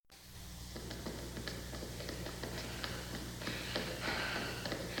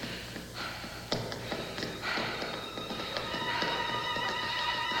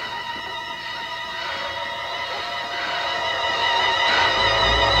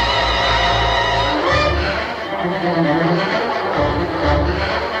Welcome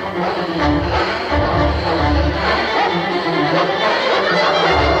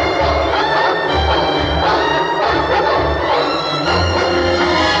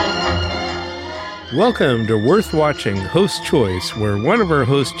to Worth Watching Host Choice, where one of our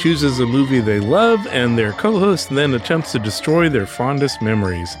hosts chooses a movie they love and their co-host then attempts to destroy their fondest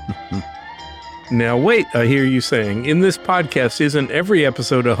memories. Now wait, I hear you saying, in this podcast isn't every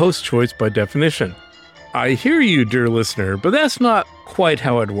episode a host choice by definition. I hear you, dear listener, but that's not quite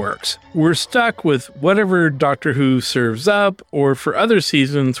how it works. We're stuck with whatever Doctor Who serves up, or for other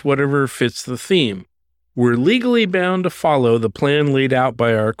seasons, whatever fits the theme. We're legally bound to follow the plan laid out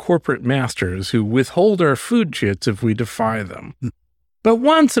by our corporate masters who withhold our food chits if we defy them. But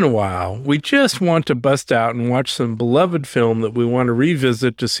once in a while, we just want to bust out and watch some beloved film that we want to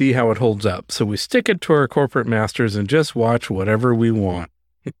revisit to see how it holds up. So we stick it to our corporate masters and just watch whatever we want.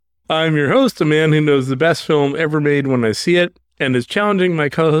 I'm your host, a man who knows the best film ever made when I see it, and is challenging my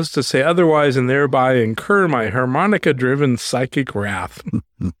co-host to say otherwise and thereby incur my harmonica-driven psychic wrath.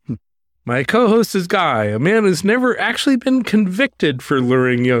 My co-host is Guy, a man who's never actually been convicted for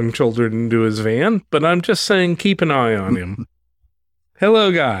luring young children into his van, but I'm just saying keep an eye on him. Hello,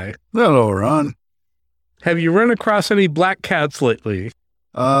 Guy. Hello, Ron. Have you run across any black cats lately?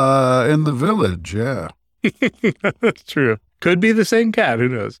 In the village, yeah. That's true. Could be the same cat, who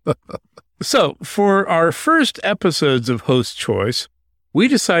knows? So, for our first episodes of Host Choice, we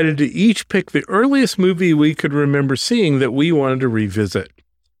decided to each pick the earliest movie we could remember seeing that we wanted to revisit.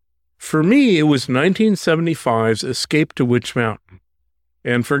 For me, it was 1975's Escape to Witch Mountain.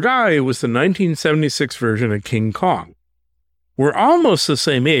 And for Guy, it was the 1976 version of King Kong. We're almost the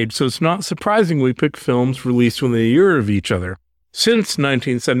same age, so it's not surprising we picked films released within a year of each other. Since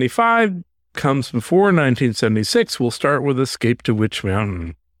 1975 comes before 1976, we'll start with Escape to Witch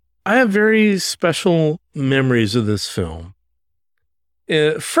Mountain. I have very special memories of this film.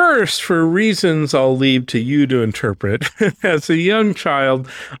 First, for reasons I'll leave to you to interpret, as a young child,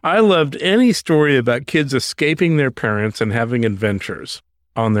 I loved any story about kids escaping their parents and having adventures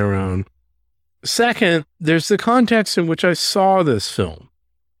on their own. Second, there's the context in which I saw this film.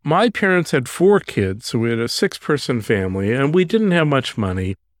 My parents had 4 kids, so we had a 6-person family, and we didn't have much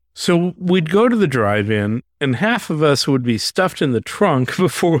money. So we'd go to the drive-in, and half of us would be stuffed in the trunk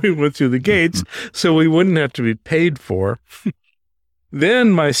before we went through the gates, so we wouldn't have to be paid for.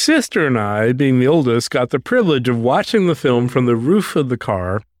 Then my sister and I, being the oldest, got the privilege of watching the film from the roof of the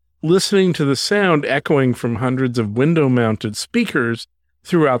car, listening to the sound echoing from hundreds of window-mounted speakers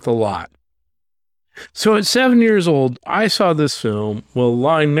throughout the lot. So at 7 years old, I saw this film while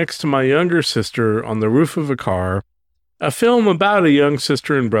lying next to my younger sister on the roof of a car, a film about a young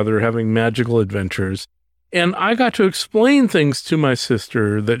sister and brother having magical adventures, and I got to explain things to my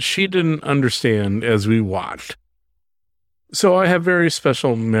sister that she didn't understand as we watched. So I have very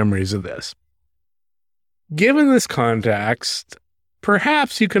special memories of this. Given this context,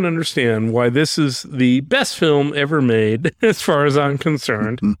 perhaps you can understand why this is the best film ever made, as far as I'm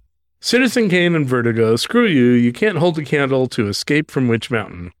concerned. Citizen Kane and Vertigo, screw you, you can't hold a candle to Escape from Witch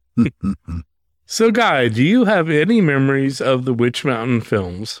Mountain. So, Guy, do you have any memories of the Witch Mountain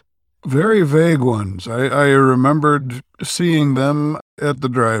films? Very vague ones. I remembered seeing them at the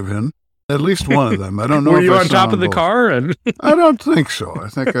drive-in. At least one of them. I don't know. Were you on top of the car? I don't think so. I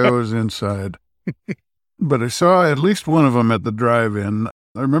think I was inside. But I saw at least one of them at the drive-in.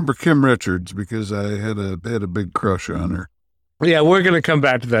 I remember Kim Richards because I had a big crush on her. Yeah, we're going to come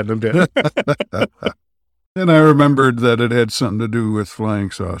back to that in a bit. And I remembered that it had something to do with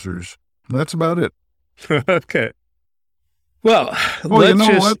flying saucers. That's about it. Okay. Well, you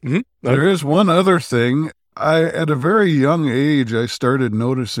know what? Mm-hmm. There is one other thing. At a very young age, I started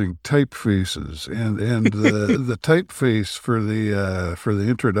noticing typefaces, and the typeface for the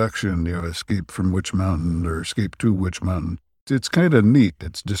introduction, Escape from Witch Mountain or Escape to Witch Mountain. It's kind of neat.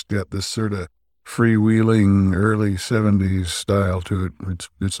 It's just got this sort of freewheeling early 70s style to it.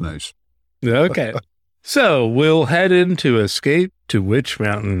 It's nice. Okay. So we'll head into Escape to Witch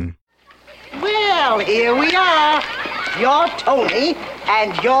Mountain. Well, here we are. You're Tony,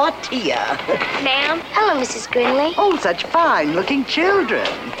 and you're Tia. Ma'am? Hello, Mrs. Grinley. Oh, such fine-looking children.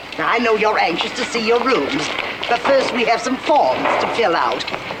 Now, I know you're anxious to see your rooms, but first we have some forms to fill out.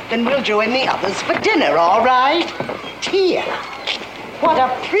 Then we'll join the others for dinner, all right? Tia, what a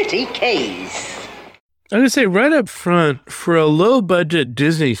pretty case. I'm going to say right up front, for a low-budget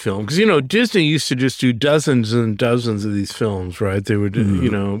Disney film, because, Disney used to just do dozens and dozens of these films, right? They would,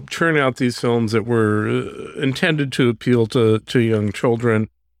 churn out these films that were intended to appeal to young children.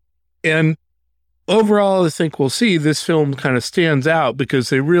 And overall, I think we'll see this film kind of stands out because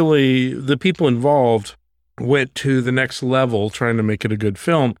the people involved went to the next level trying to make it a good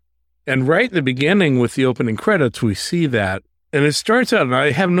film. And right in the beginning with the opening credits, we see that. And it starts out, and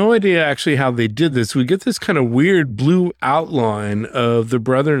I have no idea actually how they did this. We get this kind of weird blue outline of the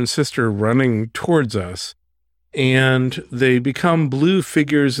brother and sister running towards us. And they become blue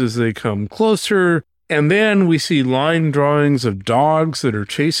figures as they come closer. And then we see line drawings of dogs that are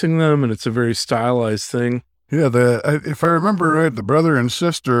chasing them, and it's a very stylized thing. Yeah, if I remember right, the brother and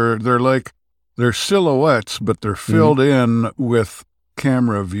sister, they're silhouettes, but they're filled in with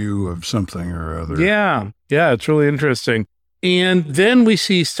camera view of something or other. Yeah, it's really interesting. And then we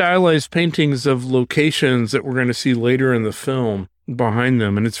see stylized paintings of locations that we're going to see later in the film behind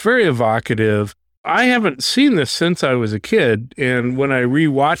them, and it's very evocative. I haven't seen this since I was a kid, and when I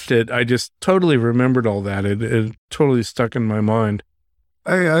rewatched it, I just totally remembered all that. It totally stuck in my mind.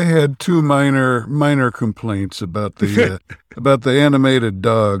 I had two minor complaints about the about the animated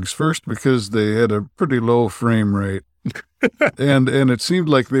dogs. First, because they had a pretty low frame rate, and it seemed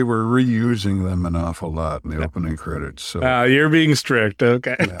like they were reusing them an awful lot in the opening credits. So you're being strict,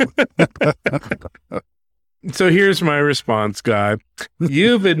 okay? Yeah. So here's my response, Guy.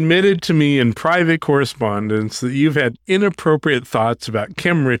 You've admitted to me in private correspondence that you've had inappropriate thoughts about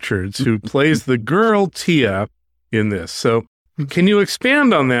Kim Richards, who plays the girl Tia in this. So can you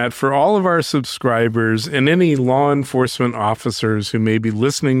expand on that for all of our subscribers and any law enforcement officers who may be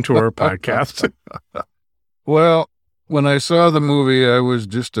listening to our podcast? Well, when I saw the movie, I was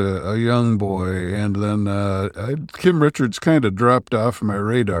just a young boy, and then Kim Richards kind of dropped off my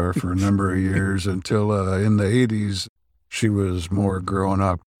radar for a number of years until in the 80s, she was more grown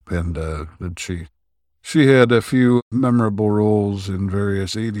up, and she had a few memorable roles in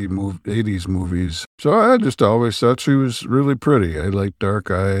various 80s movies. So I just always thought she was really pretty. I liked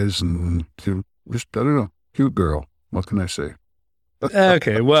dark eyes and just, I don't know, cute girl. What can I say?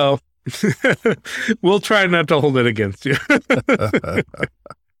 Okay, well, we'll try not to hold it against you.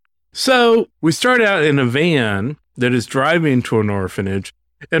 So we start out in a van that is driving to an orphanage.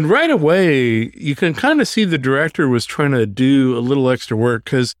 And right away, you can kind of see the director was trying to do a little extra work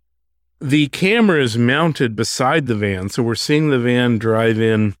because the camera is mounted beside the van. So we're seeing the van drive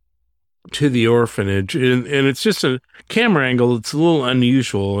in to the orphanage. And it's just a camera angle that's a little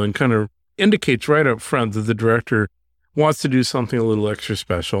unusual and kind of indicates right up front that the director wants to do something a little extra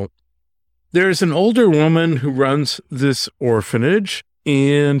special. There's an older woman who runs this orphanage,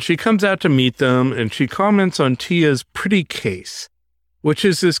 and she comes out to meet them, and she comments on Tia's pretty case, which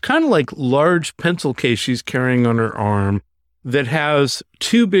is this kind of like large pencil case she's carrying on her arm that has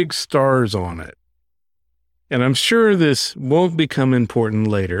two big stars on it. And I'm sure this won't become important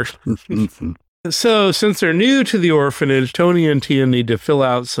later. So since they're new to the orphanage, Tony and Tia need to fill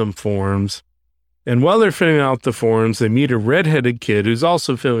out some forms. And while they're filling out the forms, they meet a redheaded kid who's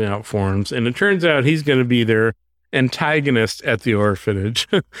also filling out forms. And it turns out he's going to be their antagonist at the orphanage.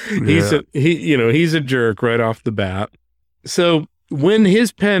 He's a jerk right off the bat. So when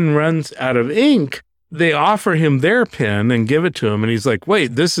his pen runs out of ink, they offer him their pen and give it to him. And he's like,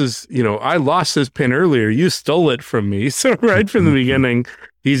 wait, this is, I lost this pen earlier. You stole it from me. So right from the beginning,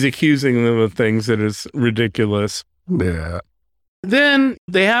 he's accusing them of things that is ridiculous. Yeah. Then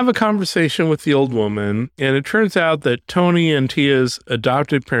they have a conversation with the old woman, and it turns out that Tony and Tia's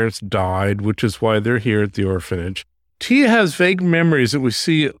adopted parents died, which is why they're here at the orphanage. Tia has vague memories that we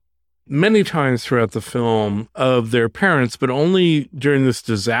see many times throughout the film of their parents, but only during this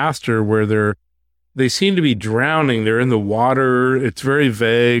disaster where they seem to be drowning. They're in the water. It's very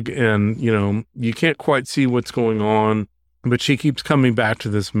vague, and, you can't quite see what's going on, but she keeps coming back to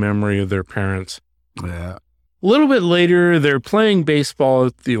this memory of their parents. Yeah. A little bit later, they're playing baseball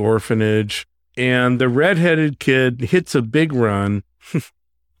at the orphanage, and the redheaded kid hits a big run.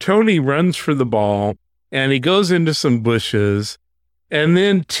 Tony runs for the ball, and he goes into some bushes. And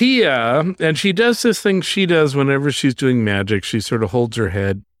then Tia, and she does this thing she does whenever she's doing magic. She sort of holds her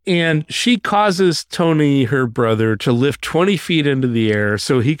head, and she causes Tony, her brother, to lift 20 feet into the air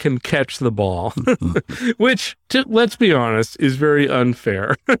so he can catch the ball, which, let's be honest, is very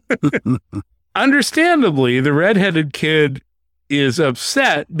unfair. Understandably, the redheaded kid is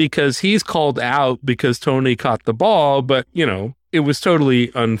upset because he's called out because Tony caught the ball, but, it was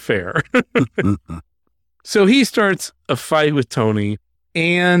totally unfair. So he starts a fight with Tony,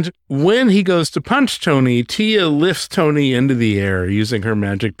 and when he goes to punch Tony, Tia lifts Tony into the air using her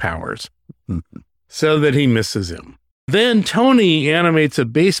magic powers so that he misses him. Then Tony animates a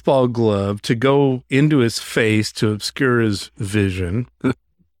baseball glove to go into his face to obscure his vision.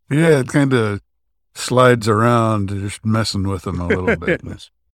 Yeah, it kind of slides around, just messing with him a little bit.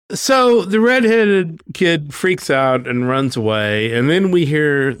 So the redheaded kid freaks out and runs away, and then we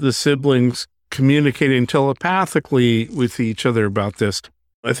hear the siblings communicating telepathically with each other about this.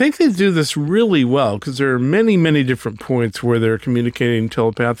 I think they do this really well because there are many, many different points where they're communicating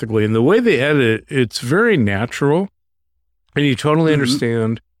telepathically. And the way they edit it, it's very natural. And you totally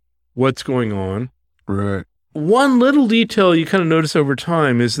understand what's going on. Right. One little detail you kind of notice over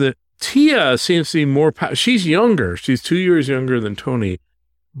time is that Tia seems to be more, she's younger. She's 2 years younger than Tony,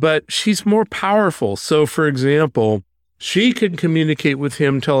 but she's more powerful. So, for example, she could communicate with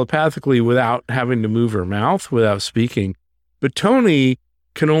him telepathically without having to move her mouth, without speaking. But Tony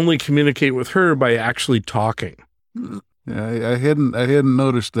can only communicate with her by actually talking. Yeah, I hadn't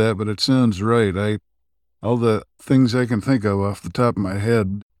noticed that, but it sounds right. All the things I can think of off the top of my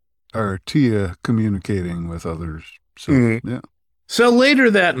head are Tia communicating with others. So, yeah. So later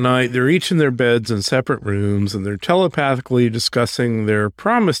that night, they're each in their beds in separate rooms, and they're telepathically discussing their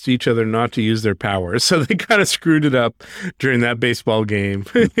promise to each other not to use their powers. So they kind of screwed it up during that baseball game,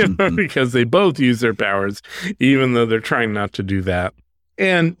 because they both use their powers, even though they're trying not to do that.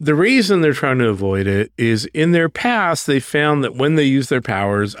 And the reason they're trying to avoid it is in their past, they found that when they used their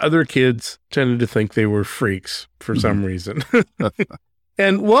powers, other kids tended to think they were freaks for some reason.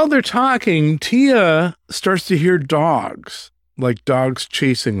 And while they're talking, Tia starts to hear dogs, like dogs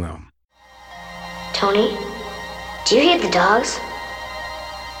chasing them. Tony, do you hear the dogs?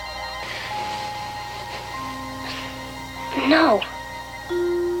 No.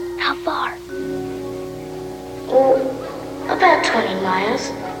 How far? Oh, about 20 miles.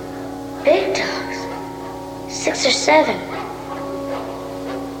 Big dogs. 6 or 7.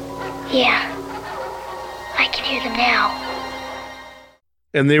 Yeah. I can hear them now.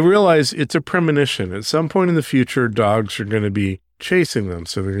 And they realize it's a premonition. At some point in the future, dogs are going to be chasing them.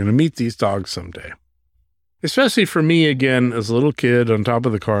 So they're going to meet these dogs someday. Especially for me, again, as a little kid on top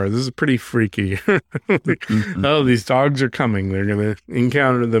of the car, this is pretty freaky. Oh, these dogs are coming. They're going to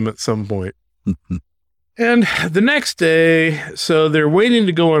encounter them at some point. And the next day, so they're waiting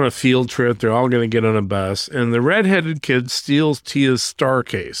to go on a field trip. They're all going to get on a bus. And the redheaded kid steals Tia's star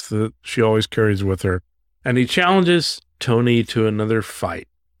case that she always carries with her. And he challenges Tony to another fight.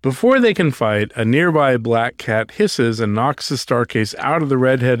 Before they can fight, a nearby black cat hisses and knocks the star case out of the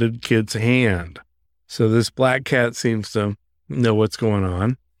redheaded kid's hand. So this black cat seems to know what's going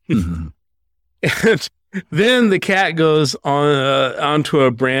on. And then the cat goes onto a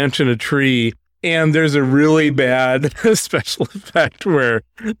branch in a tree, and there's a really bad special effect where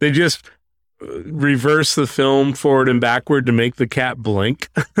they just reverse the film forward and backward to make the cat blink.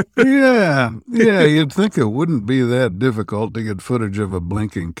 Yeah, you'd think it wouldn't be that difficult to get footage of a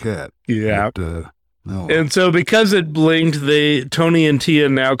blinking cat. Yeah. But, no. And so because it blinked, Tony and Tia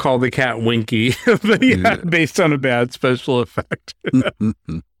now call the cat Winky, based on a bad special effect.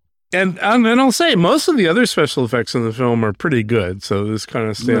 And I'll say most of the other special effects in the film are pretty good, so this kind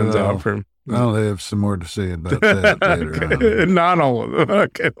of stands out from... I'll have some more to say about that later on. Not all of them.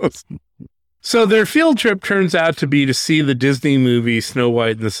 Okay. So their field trip turns out to be to see the Disney movie Snow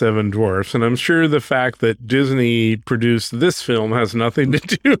White and the Seven Dwarfs. And I'm sure the fact that Disney produced this film has nothing to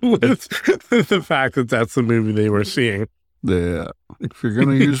do with the fact that that's the movie they were seeing. Yeah. If you're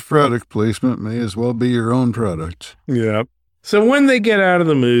going to use product placement, may as well be your own product. Yeah. So when they get out of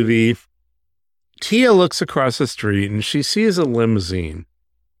the movie, Tia looks across the street and she sees a limousine.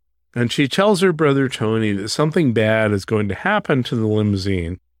 And she tells her brother Tony that something bad is going to happen to the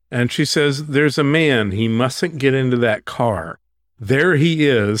limousine. And she says, there's a man, he mustn't get into that car. There he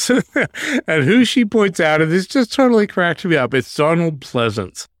is. And who she points out, and this just totally cracked me up, it's Donald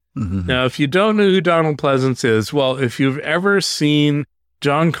Pleasance. Now, if you don't know who Donald Pleasance is, well, if you've ever seen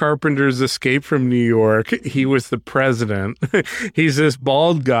John Carpenter's Escape from New York, he was the president. He's this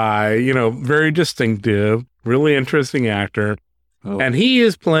bald guy, very distinctive, really interesting actor. Oh. And he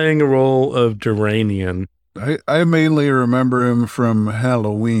is playing a role of Duranian. I mainly remember him from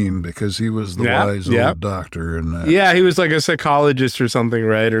Halloween because he was the wise old doctor in that. Yeah, he was like a psychologist or something,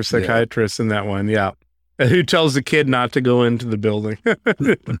 right? Or psychiatrist in that one, who tells the kid not to go into the building.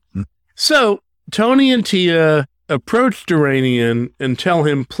 So Tony and Tia approach Duranian and tell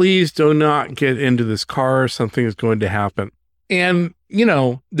him, please do not get into this car. Something is going to happen. And,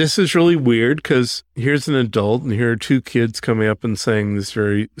 this is really weird because here's an adult and here are two kids coming up and saying this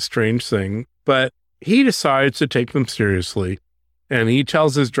very strange thing. But he decides to take them seriously, and he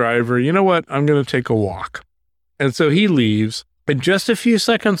tells his driver, you know what, I'm going to take a walk. And so he leaves, and just a few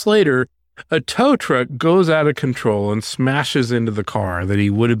seconds later, a tow truck goes out of control and smashes into the car that he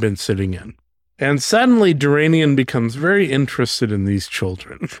would have been sitting in. And suddenly, Duranian becomes very interested in these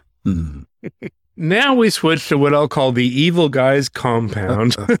children. Now we switch to what I'll call the evil guy's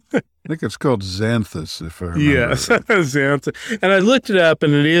compound. I think it's called Xanthus, if I remember. Yes, Xanthus. And I looked it up,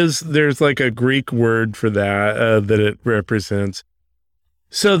 and there's like a Greek word for that that it represents.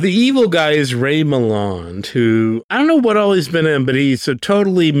 So the evil guy is Ray Milland, who, I don't know what all he's been in, but he's a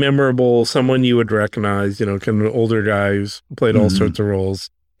totally memorable, someone you would recognize, kind of an older guy who's played all sorts of roles.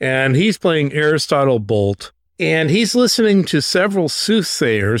 And he's playing Aristotle Bolt, and he's listening to several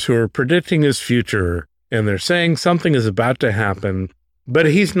soothsayers who are predicting his future, and they're saying something is about to happen. But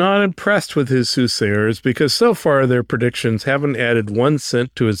he's not impressed with his soothsayers because so far their predictions haven't added 1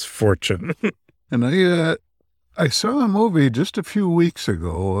 cent to his fortune. And I saw a movie just a few weeks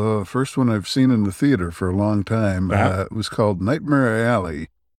ago, first one I've seen in the theater for a long time. It was called Nightmare Alley,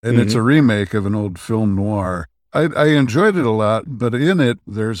 and it's a remake of an old film noir. I enjoyed it a lot, but in it,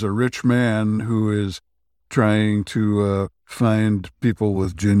 there's a rich man who is trying to find people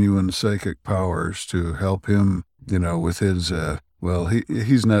with genuine psychic powers to help him, with his,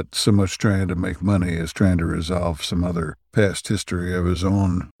 he's not so much trying to make money as trying to resolve some other past history of his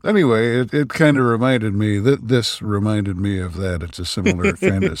own. Anyway, it kind of reminded me of that. It's a similar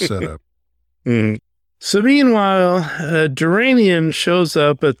kind of setup. So meanwhile, Duranian shows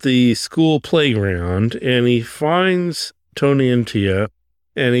up at the school playground, and he finds Tony and Tia,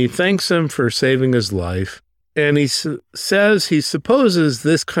 and he thanks them for saving his life. And he says he supposes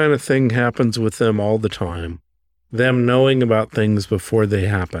this kind of thing happens with them all the time, them knowing about things before they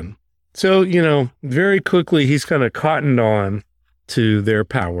happen. So, very quickly he's kind of cottoned on to their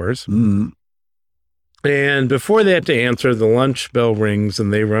powers. And before they have to answer, the lunch bell rings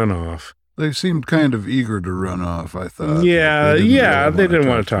and they run off. They seemed kind of eager to run off, I thought. Yeah, they didn't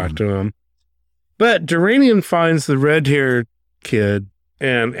want to talk to him. But Duranian finds the red-haired kid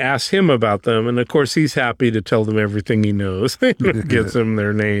and asks him about them. And, of course, he's happy to tell them everything he knows. Gives them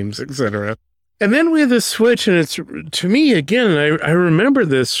their names, etc. And then we have this switch, and it's, to me, again, I remember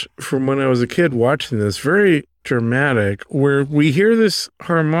this from when I was a kid watching this, very dramatic, where we hear this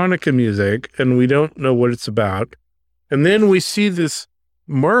harmonica music, and we don't know what it's about. And then we see this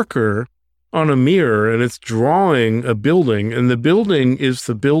marker on a mirror, and it's drawing a building, and the building is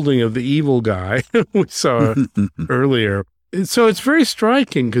the building of the evil guy we saw earlier. So it's very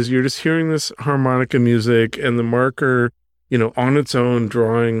striking because you're just hearing this harmonica music and the marker, on its own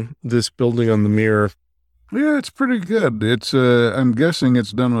drawing this building on the mirror. Yeah, it's pretty good. It's I'm guessing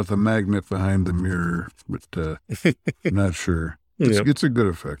it's done with a magnet behind the mirror, but I'm not sure. It's a good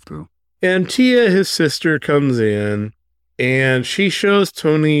effect, though. And Tia, his sister, comes in, and she shows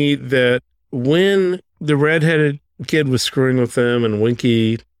Tony that when the redheaded kid was screwing with them and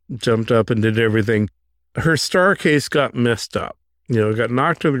Winky jumped up and did everything, her star case got messed up. It got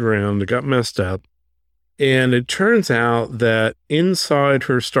knocked to the ground, it got messed up. And it turns out that inside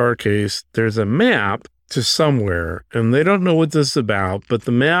her star case, there's a map to somewhere, and they don't know what this is about, but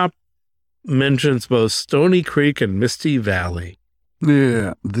the map mentions both Stony Creek and Misty Valley.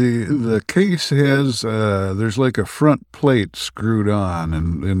 Yeah, the case has, there's like a front plate screwed on,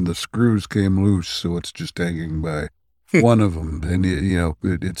 and the screws came loose, so it's just hanging by one of them. And,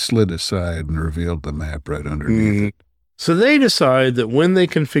 it slid aside and revealed the map right underneath it. So they decide that when they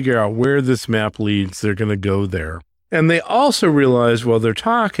can figure out where this map leads, they're going to go there. And they also realize while they're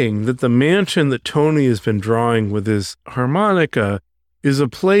talking that the mansion that Tony has been drawing with his harmonica is a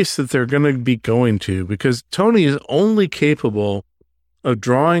place that they're going to be going to, because Tony is only capable of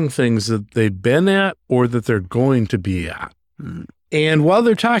drawing things that they've been at or that they're going to be at. And while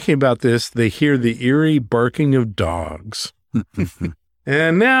they're talking about this, they hear the eerie barking of dogs.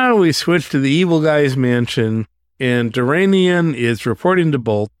 And now we switch to the evil guy's mansion, and Duranian is reporting to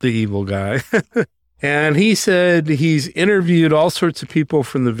Bolt, the evil guy. And he said he's interviewed all sorts of people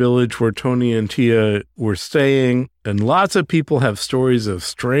from the village where Tony and Tia were staying, and lots of people have stories of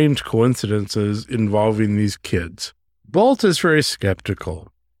strange coincidences involving these kids. Bolt is very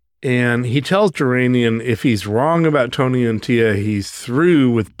skeptical, and he tells Duranian if he's wrong about Tony and Tia, he's through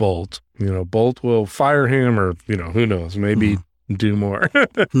with Bolt. Bolt will fire him, or, who knows, maybe do more.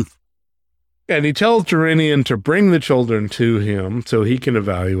 And he tells Duranian to bring the children to him so he can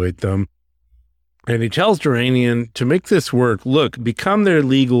evaluate them. And he tells Duranian to make this work, look, become their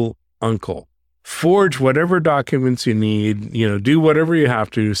legal uncle. Forge whatever documents you need, do whatever you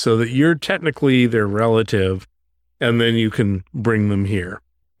have to so that you're technically their relative, and then you can bring them here.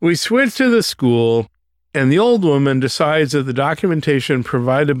 We switch to the school, and the old woman decides that the documentation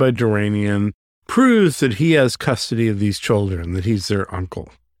provided by Duranian proves that he has custody of these children, that he's their uncle.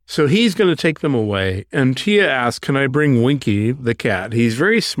 So he's going to take them away, and Tia asks, can I bring Winky, the cat? He's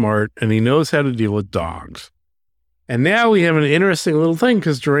very smart, and he knows how to deal with dogs. And now we have an interesting little thing,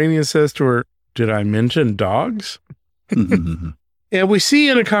 because Duranian says to her, did I mention dogs? And we see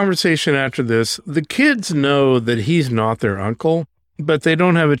in a conversation after this, the kids know that he's not their uncle, but they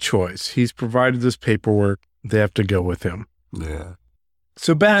don't have a choice. He's provided this paperwork. They have to go with him. Yeah.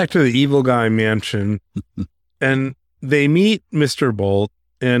 So back to the evil guy mansion, and they meet Mr. Bolt,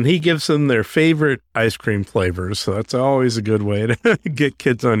 and he gives them their favorite ice cream flavors. So that's always a good way to get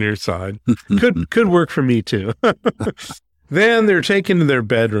kids on your side. Could work for me too. Then they're taken to their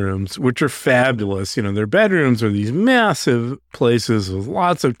bedrooms, which are fabulous. You know, their bedrooms are these massive places with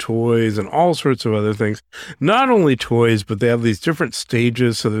lots of toys and all sorts of other things. Not only toys, but they have these different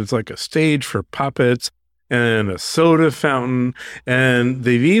stages. So there's like a stage for puppets and a soda fountain. And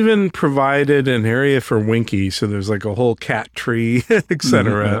they've even provided an area for Winky. So there's like a whole cat tree,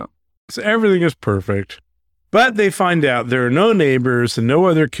 etc. Yeah. So everything is perfect. But they find out there are no neighbors and no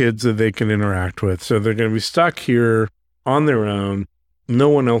other kids that they can interact with. So they're going to be stuck here on their own, no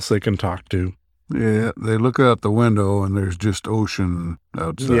one else they can talk to. Yeah, they look out the window and there's just ocean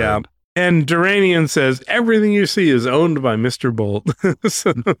outside. Yeah. And Duranian says, everything you see is owned by Mr. Bolt.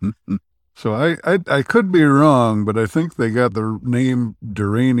 So I could be wrong, but I think they got the name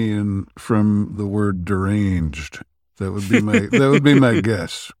Duranian from the word deranged. That would be my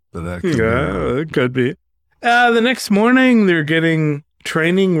guess. But I could be wrong. It could be. The next morning, they're getting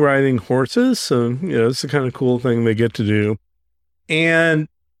training riding horses. So, you know, it's the kind of cool thing they get to do. And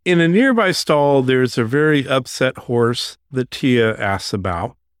in a nearby stall, there's a very upset horse that Tia asks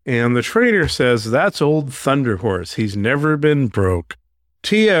about. And the trainer says, that's old Thunder Horse. He's never been broke.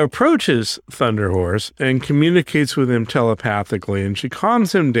 Tia approaches Thunder Horse and communicates with him telepathically. And she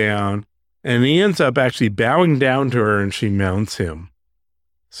calms him down. And he ends up actually bowing down to her and she mounts him.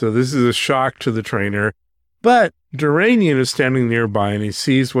 So this is a shock to the trainer. But Duranian is standing nearby and he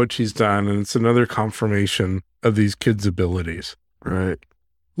sees what she's done, and it's another confirmation of these kids' abilities. Right.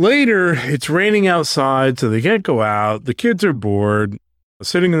 Later, it's raining outside, so they can't go out. The kids are bored,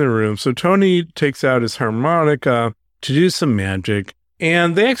 sitting in the room. So Tony takes out his harmonica to do some magic.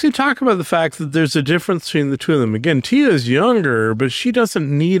 And they actually talk about the fact that there's a difference between the two of them. Again, Tia is younger, but she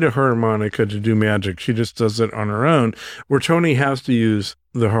doesn't need a harmonica to do magic. She just does it on her own, where Tony has to use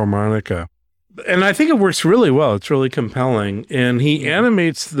the harmonica. And I think it works really well. It's really compelling. And he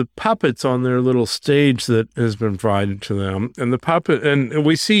animates the puppets on their little stage that has been provided to them. And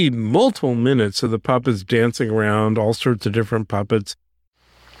we see multiple minutes of the puppets dancing around, all sorts of different puppets.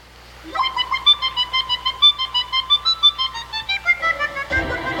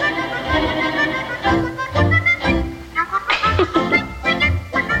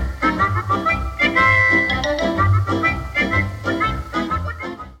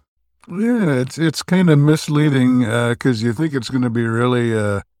 Yeah, it's kind of misleading because you think it's going to be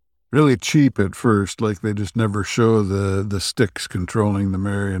really cheap at first, like they just never show the sticks controlling the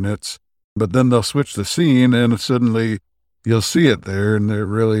marionettes. But then they'll switch the scene and suddenly you'll see it there, and there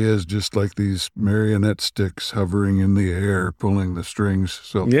really is just like these marionette sticks hovering in the air, pulling the strings.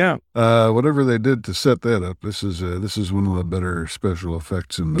 So yeah, whatever they did to set that up, this is one of the better special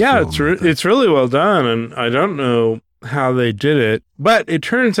effects in the film. It's really well done, and I don't know how they did it, but it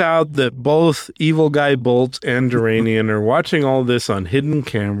turns out that both Evil Guy Bolt and Duranian are watching all this on hidden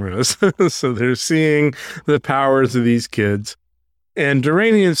cameras. So they're seeing the powers of these kids. And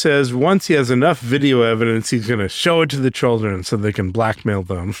Duranian says once he has enough video evidence, he's going to show it to the children so they can blackmail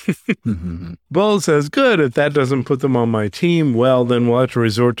them. Bolt says, good, if that doesn't put them on my team, well, then we'll have to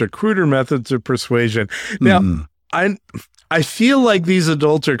resort to cruder methods of persuasion. Now, I feel like these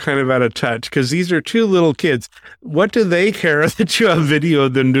adults are kind of out of touch because these are two little kids. What do they care that you have video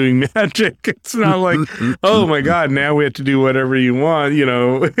of them doing magic? It's not like, oh my God, now we have to do whatever you want. You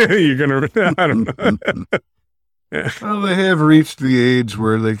know, you're going to, I don't know. Well, they have reached the age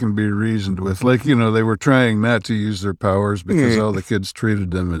where they can be reasoned with. Like, you know, they were trying not to use their powers because all the kids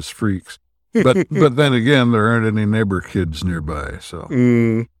treated them as freaks. But then again, there aren't any neighbor kids nearby. So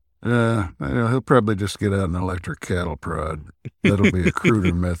he'll probably just get out an electric cattle prod. That'll be a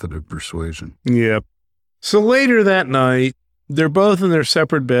cruder method of persuasion. Yep. So later that night, they're both in their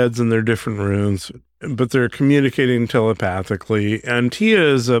separate beds in their different rooms, but they're communicating telepathically. And Tia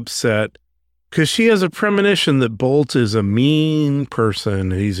is upset because she has a premonition that Bolt is a mean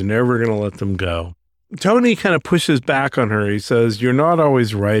person. He's never going to let them go. Tony kind of pushes back on her. He says, you're not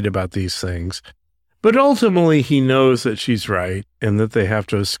always right about these things. But ultimately, he knows that she's right and that they have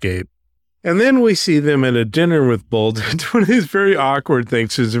to escape. And then we see them at a dinner with Bolt. It's one of these very awkward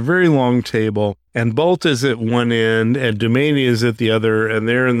things. There's a very long table, and Bolt is at one end, and Dumania is at the other, and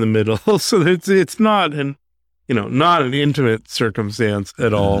they're in the middle. So it's not an intimate circumstance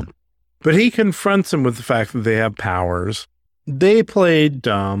at all. But he confronts him with the fact that they have powers. They play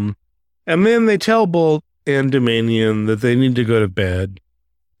dumb. And then they tell Bolt and Domanion that they need to go to bed,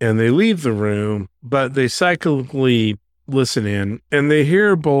 and they leave the room, but they cyclically listen in, and they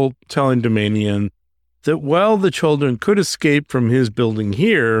hear Bolt telling Domanion that while the children could escape from his building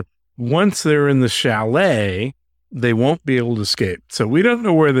here, once they're in the chalet, they won't be able to escape. So we don't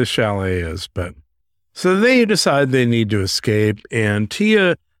know where the chalet is, but so they decide they need to escape. And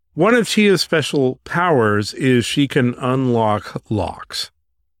Tia, one of Tia's special powers is she can unlock locks.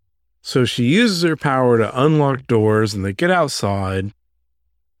 So she uses her power to unlock doors, and they get outside,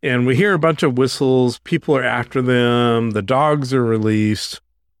 and we hear a bunch of whistles. People are after them. The dogs are released.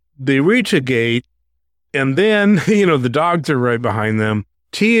 They reach a gate, and then, the dogs are right behind them.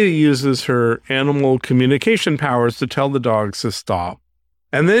 Tia uses her animal communication powers to tell the dogs to stop.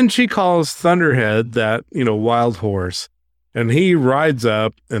 And then she calls Thunderhead, that, wild horse, and he rides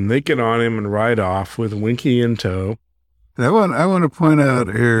up, and they get on him and ride off with Winky in tow. I want to point out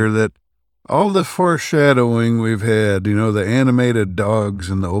here that all the foreshadowing we've had, the animated dogs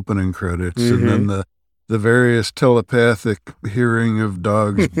in the opening credits, and then the various telepathic hearing of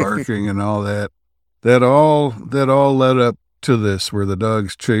dogs barking and all that all led up to this, where the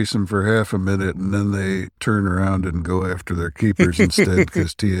dogs chase them for half a minute and then they turn around and go after their keepers instead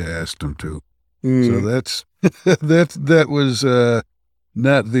because Tia asked them to. So that was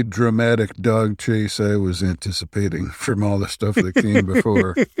not the dramatic dog chase I was anticipating from all the stuff that came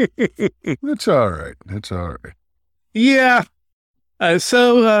before. It's all right. It's all right. Yeah.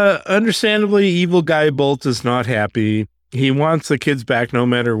 So understandably, evil guy Bolt is not happy. He wants the kids back no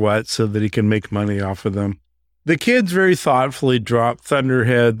matter what so that he can make money off of them. The kids very thoughtfully drop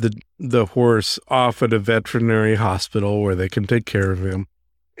Thunderhead, the horse, off at a veterinary hospital where they can take care of him.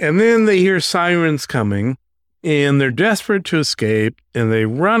 And then they hear sirens coming, and they're desperate to escape, and they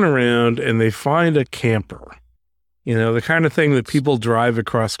run around and they find a camper. The kind of thing that people drive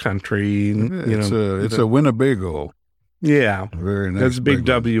across country. It's a Winnebago. Yeah. Very nice. That's a big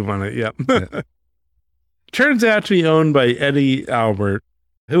W on it, yep. Yeah. Turns out to be owned by Eddie Albert,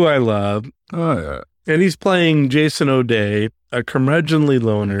 who I love. Oh, yeah. And he's playing Jason O'Day, a curmudgeonly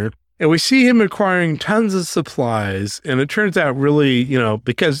loner. And we see him acquiring tons of supplies. And it turns out really,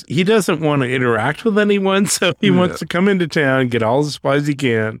 because he doesn't want to interact with anyone. So he wants to come into town, get all the supplies he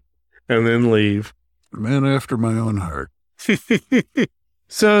can, and then leave. Man after my own heart.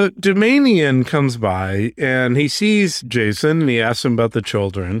 So Domanion comes by and he sees Jason and he asks him about the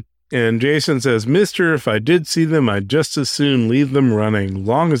children. And Jason says, "Mister, if I did see them, I'd just as soon leave them running,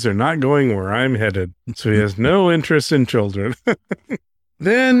 long as they're not going where I'm headed." So he has no interest in children.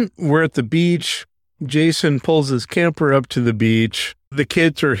 Then we're at the beach. Jason pulls his camper up to the beach. The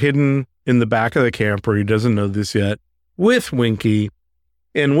kids are hidden in the back of the camper. He doesn't know this yet. With Winky.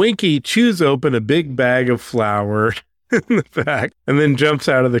 And Winky chews open a big bag of flour in the back and then jumps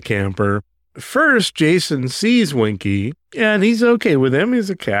out of the camper. First, Jason sees Winky, and he's okay with him. He's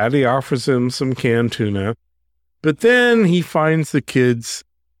a cat. He offers him some canned tuna. But then he finds the kids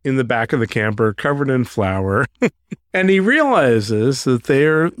in the back of the camper covered in flour, and he realizes that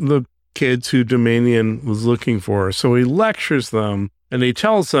they're the kids who Domanion was looking for. So he lectures them, and he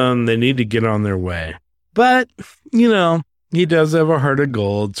tells them they need to get on their way. But, he does have a heart of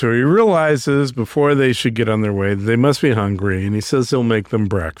gold, so he realizes before they should get on their way, they must be hungry, and he says he'll make them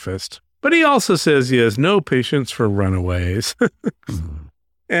breakfast. But he also says he has no patience for runaways.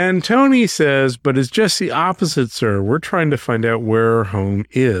 And Tony says, "But it's just the opposite, sir. We're trying to find out where our home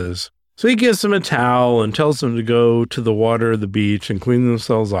is." So he gives them a towel and tells them to go to the water of the beach and clean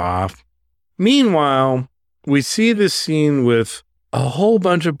themselves off. Meanwhile, we see this scene with a whole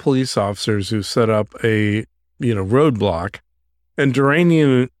bunch of police officers who set up a, roadblock, and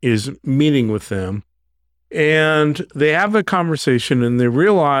Duranian is meeting with them. And they have a conversation, and they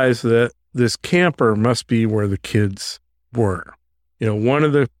realize that this camper must be where the kids were. One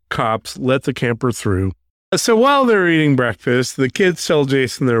of the cops let the camper through. So while they're eating breakfast, the kids tell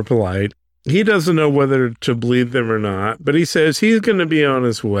Jason they're polite. He doesn't know whether to believe them or not, but he says he's going to be on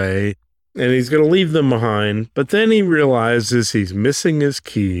his way, and he's going to leave them behind. But then he realizes he's missing his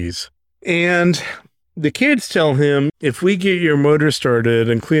keys. And the kids tell him, "If we get your motor started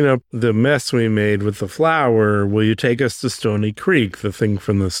and clean up the mess we made with the flour, will you take us to Stony Creek, the thing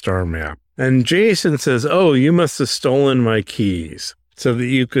from the star map?" And Jason says, "Oh, you must have stolen my keys so that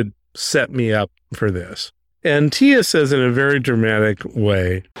you could set me up for this." And Tia says in a very dramatic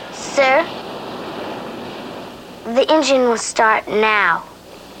way, "Sir, the engine will start now."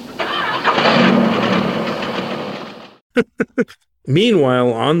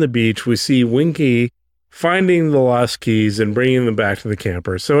 Meanwhile, on the beach, we see Winky finding the lost keys and bringing them back to the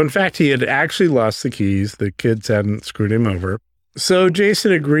camper. So in fact, he had actually lost the keys. The kids hadn't screwed him over. So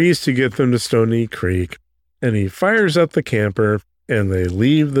Jason agrees to get them to Stony Creek. and he fires up the camper, and they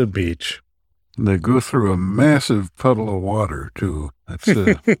leave the beach. They go through a massive puddle of water, too. That's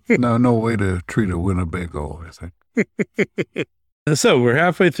no way to treat a Winnebago, I think. So we're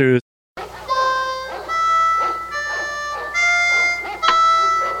halfway through.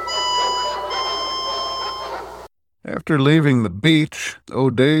 After leaving the beach,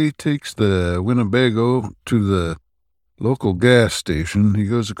 O'Day takes the Winnebago to the local gas station. He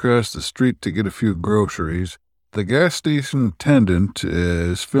goes across the street to get a few groceries. The gas station attendant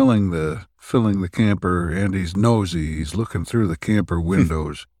is filling the camper, and he's nosy. He's looking through the camper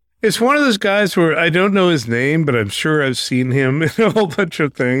windows. It's one of those guys where I don't know his name, but I'm sure I've seen him in a whole bunch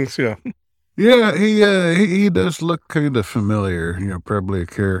of things. Yeah. Yeah, he does look kind of familiar. Probably a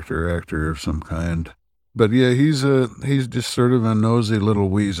character actor of some kind. But yeah, he's just sort of a nosy little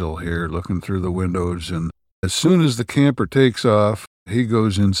weasel here, looking through the windows. And as soon as the camper takes off, he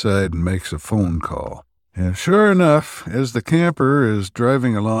goes inside and makes a phone call. And sure enough, as the camper is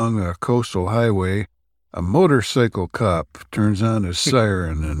driving along a coastal highway, a motorcycle cop turns on his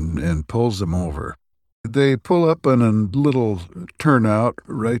siren and pulls them over. They pull up on a little turnout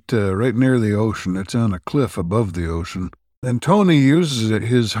right near the ocean. It's on a cliff above the ocean. And Tony uses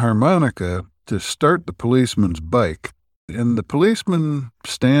his harmonica to start the policeman's bike. And the policeman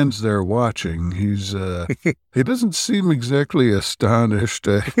stands there watching. He doesn't seem exactly astonished.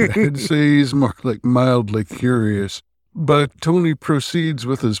 I'd say he's more like mildly curious. But Tony proceeds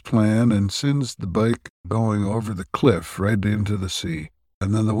with his plan and sends the bike going over the cliff right into the sea.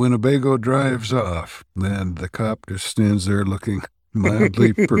 And then the Winnebago drives off, and the cop just stands there looking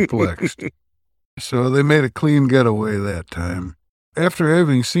mildly perplexed. So they made a clean getaway that time. After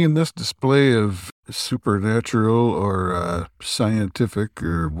having seen this display of supernatural or scientific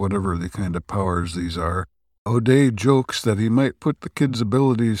or whatever the kind of powers these are, O'Day jokes that he might put the kid's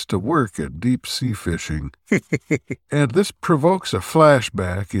abilities to work at deep sea fishing. And this provokes a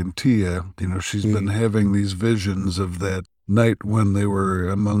flashback in Tia. She's been having these visions of that night when they were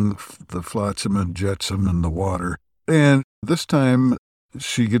among the flotsam and jetsam in the water. And this time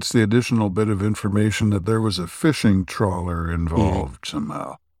she gets the additional bit of information that there was a fishing trawler involved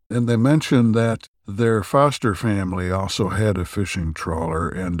somehow. And they mention that their foster family also had a fishing trawler,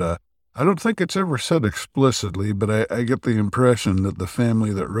 and I don't think it's ever said explicitly, but I get the impression that the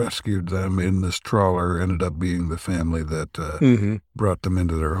family that rescued them in this trawler ended up being the family that brought them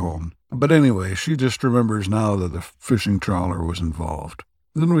into their home. But anyway, she just remembers now that the fishing trawler was involved.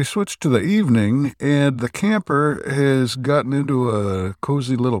 Then we switch to the evening, and the camper has gotten into a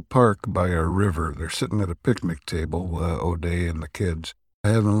cozy little park by a river. They're sitting at a picnic table, O'Day and the kids,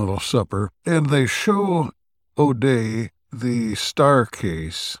 having a little supper, and they show O'Day the star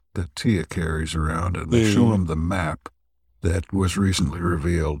case that Tia carries around, and they show him the map that was recently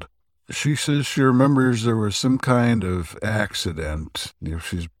revealed. She says she remembers there was some kind of accident.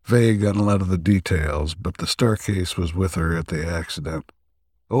 She's vague on a lot of the details, but the star case was with her at the accident.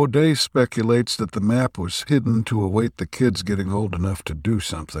 O'Day speculates that the map was hidden to await the kids getting old enough to do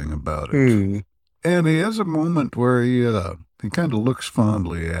something about it. And he has a moment where he kind of looks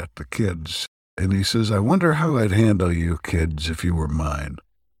fondly at the kids, and he says, "I wonder how I'd handle you kids if you were mine."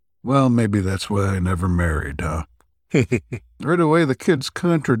 Well, maybe that's why I never married, huh? Right away, the kids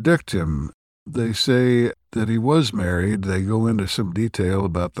contradict him. They say that he was married. They go into some detail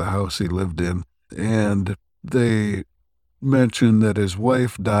about the house he lived in, and they mention that his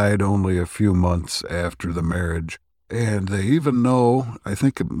wife died only a few months after the marriage. And they even know, I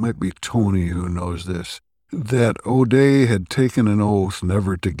think it might be Tony who knows this, that O'Day had taken an oath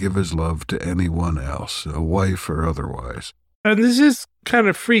never to give his love to anyone else, a wife or otherwise. And this is kind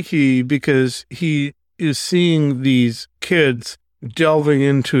of freaky because he is seeing these kids delving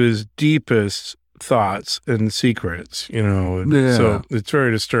into his deepest thoughts and secrets, Yeah. So it's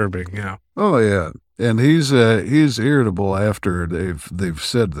very disturbing, yeah. Oh, yeah. And he's irritable after they've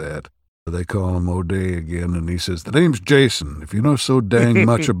said that. They call him O'Day again, and he says, "The name's Jason. If you know so dang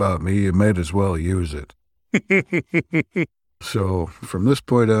much about me, you might as well use it." So from this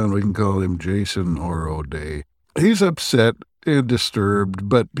point on, we can call him Jason or O'Day. He's upset and disturbed,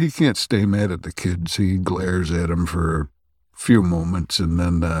 but he can't stay mad at the kids. He glares at them for a few moments, and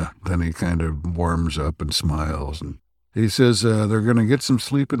then he kind of warms up and smiles. And he says they're going to get some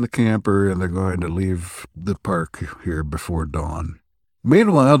sleep in the camper, and they're going to leave the park here before dawn.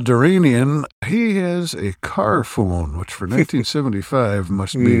 Meanwhile, Duranian, he has a car phone, which for 1975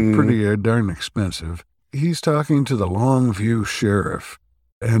 must be pretty darn expensive. He's talking to the Longview sheriff,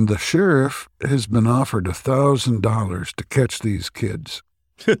 and the sheriff has been offered $1,000 to catch these kids.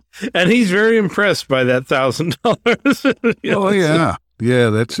 And he's very impressed by that $1,000. Oh, yeah.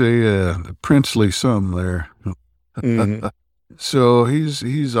 Yeah, that's a princely sum there. Mhm. So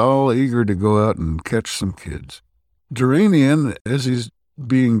he's all eager to go out and catch some kids. Duranian, as he's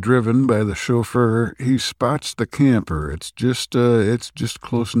being driven by the chauffeur, he spots the camper. It's just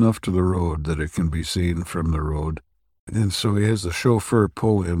close enough to the road that it can be seen from the road. And so he has the chauffeur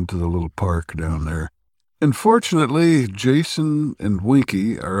pull him to the little park down there. Unfortunately, Jason and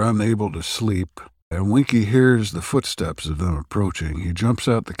Winky are unable to sleep, and Winky hears the footsteps of them approaching. He jumps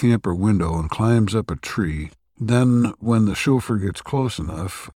out the camper window and climbs up a tree. Then, when the chauffeur gets close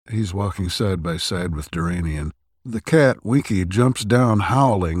enough, he's walking side by side with Duranian. The cat, Winky, jumps down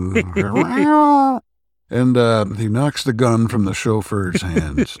howling, and he knocks the gun from the chauffeur's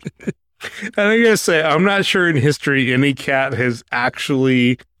hands. And I gotta say, I'm not sure in history any cat has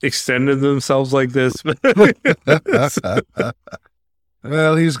actually extended themselves like this.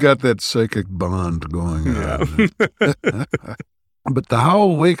 Well, he's got that psychic bond going on. But the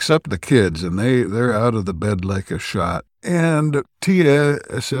howl wakes up the kids, and they're out of the bed like a shot. And Tia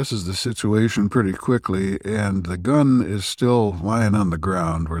assesses the situation pretty quickly, and the gun is still lying on the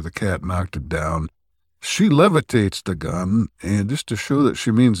ground where the cat knocked it down. She levitates the gun, and just to show that she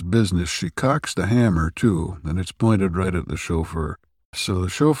means business, she cocks the hammer, too, and it's pointed right at the chauffeur. So the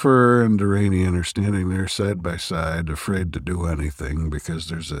chauffeur and Duranian are standing there side by side, afraid to do anything because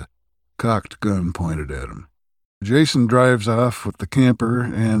there's a cocked gun pointed at them. Jason drives off with the camper,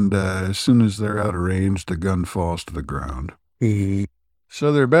 and as soon as they're out of range, the gun falls to the ground.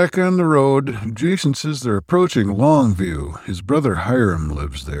 So they're back on the road. Jason says they're approaching Longview. His brother Hiram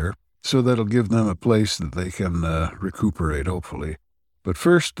lives there. So that'll give them a place that they can recuperate, hopefully. But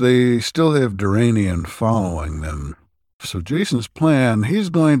first, they still have Duranian following them. So Jason's plan, he's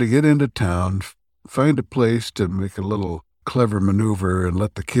going to get into town, find a place to make a little clever maneuver and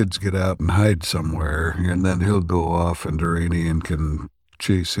let the kids get out and hide somewhere, and then he'll go off and Duranian can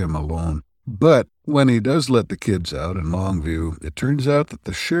chase him alone. But when he does let the kids out in Longview, it turns out that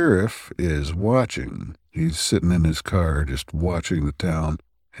the sheriff is watching. He's sitting in his car just watching the town.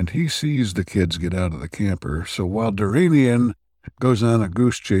 And he sees the kids get out of the camper, so while Duranian goes on a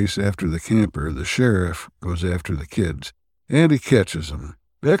goose chase after the camper, the sheriff goes after the kids, and he catches them.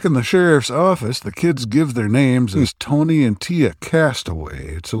 Back in the sheriff's office, the kids give their names as Tony and Tia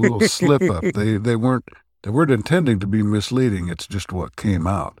Castaway. It's a little slip-up. They weren't intending to be misleading. It's just what came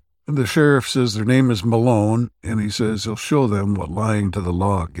out. And the sheriff says their name is Malone, and he says he'll show them what lying to the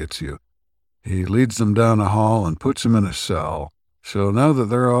law gets you. He leads them down a hall and puts them in a cell. So now that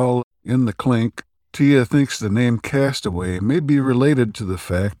they're all in the clink, Tia thinks the name Castaway may be related to the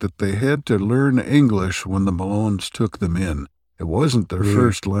fact that they had to learn English when the Malones took them in. It wasn't their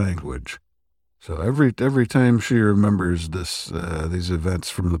first language. So every time she remembers these events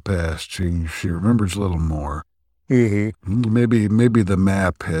from the past, she remembers a little more. Mm-hmm. Maybe the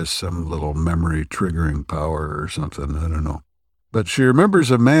map has some little memory triggering power or something. I don't know. But she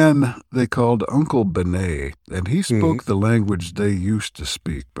remembers a man they called Uncle Benet, and he spoke the language they used to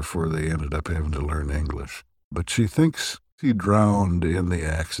speak before they ended up having to learn English. But she thinks he drowned in the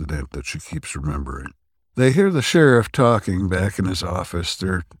accident that she keeps remembering. They hear the sheriff talking back in his office.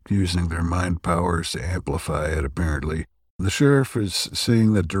 They're using their mind powers to amplify it, apparently. The sheriff is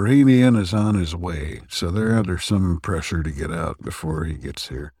saying that Duranian is on his way, so they're under some pressure to get out before he gets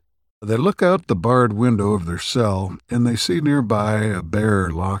here. They look out the barred window of their cell, and they see nearby a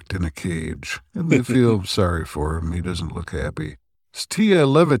bear locked in a cage, and they feel sorry for him. He doesn't look happy. Tia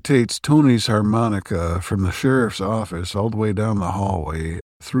levitates Tony's harmonica from the sheriff's office all the way down the hallway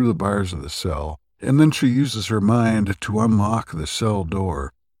through the bars of the cell, and then she uses her mind to unlock the cell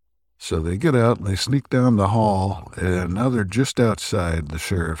door. So they get out, and they sneak down the hall, and now they're just outside the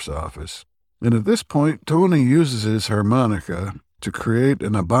sheriff's office. And at this point, Tony uses his harmonica to create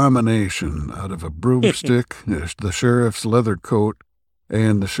an abomination out of a broomstick, the sheriff's leather coat,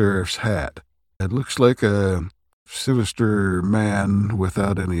 and the sheriff's hat. It looks like a sinister man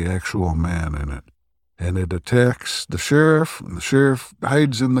without any actual man in it. And it attacks the sheriff, and the sheriff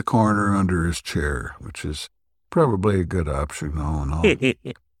hides in the corner under his chair, which is probably a good option, all in all.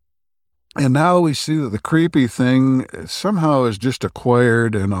 And now we see that the creepy thing somehow has just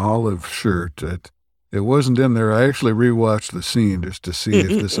acquired an olive shirt. It wasn't in there. I actually rewatched the scene just to see if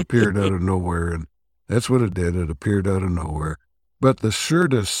this appeared out of nowhere, and that's what it did. It appeared out of nowhere. But the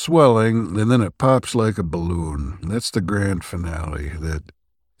shirt is swelling, and then it pops like a balloon. That's the grand finale, that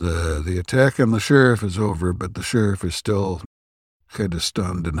the attack on the sheriff is over, but the sheriff is still kind of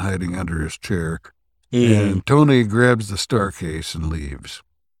stunned and hiding under his chair. And Tony grabs the star case and leaves.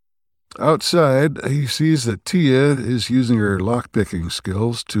 Outside, he sees that Tia is using her lockpicking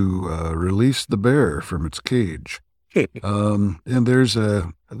skills to release the bear from its cage. And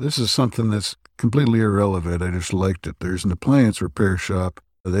this is something that's completely irrelevant. I just liked it. There's an appliance repair shop.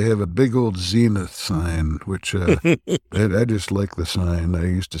 They have a big old Zenith sign, which I just like the sign. I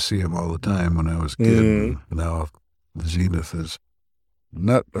used to see them all the time when I was a kid. Now the Zenith is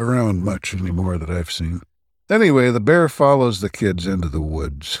not around much anymore that I've seen. Anyway, the bear follows the kids into the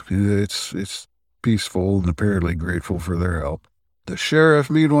woods. It's peaceful and apparently grateful for their help. The sheriff,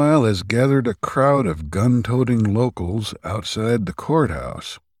 meanwhile, has gathered a crowd of gun-toting locals outside the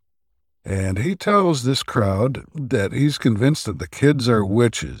courthouse. And he tells this crowd that he's convinced that the kids are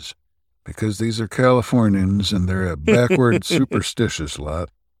witches because these are Californians and they're a backward, superstitious lot.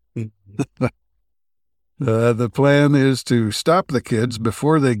 The plan is to stop the kids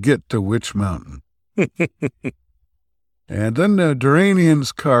before they get to Witch Mountain. And then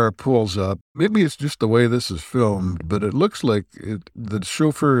Duranian's car pulls up. Maybe it's just the way this is filmed, but it looks like the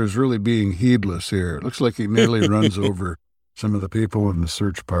chauffeur is really being heedless here. It looks like he nearly runs over some of the people in the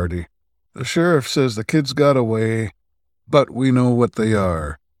search party. The sheriff says the kids got away, but we know what they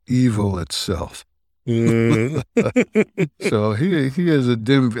are. Evil itself. So he has a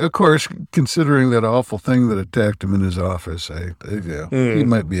dim... Of course, considering that awful thing that attacked him in his office, he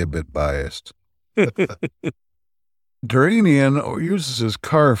might be a bit biased. Duranian uses his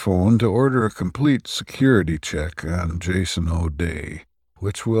car phone to order a complete security check on Jason O'Day,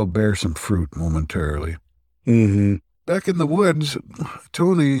 which will bear some fruit momentarily. Back in the woods,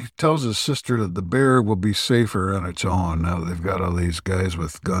 Tony tells his sister that the bear will be safer on its own now that they've got all these guys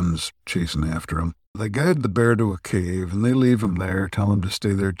with guns chasing after him. They guide the bear to a cave, and they leave him there, tell him to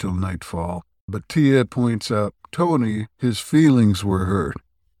stay there till nightfall. But Tia points out, Tony, his feelings were hurt.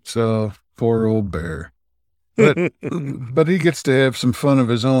 So, poor old bear. But he gets to have some fun of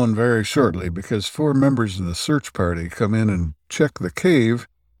his own very shortly because 4 members of the search party come in and check the cave,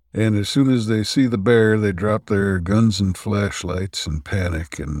 and as soon as they see the bear, they drop their guns and flashlights and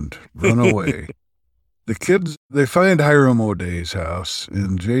panic and run away. The kids, they find Hiram O'Day's house,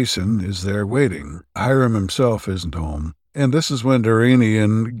 and Jason is there waiting. Hiram himself isn't home. And this is when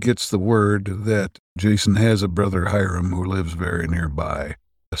Duranian gets the word that Jason has a brother Hiram who lives very nearby.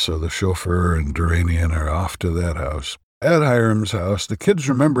 So the chauffeur and Duranian are off to that house. At Hiram's house, the kids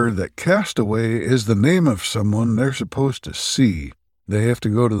remember that Castaway is the name of someone they're supposed to see. They have to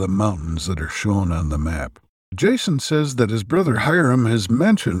go to the mountains that are shown on the map. Jason says that his brother Hiram has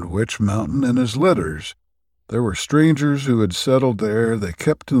mentioned Witch Mountain in his letters. There were strangers who had settled there. They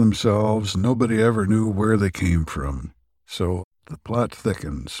kept to themselves. Nobody ever knew where they came from. So the plot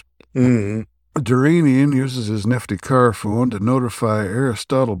thickens. Duranian uses his nifty car phone to notify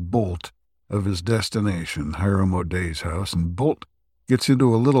Aristotle Bolt of his destination, Hiram O'Day's house, and Bolt gets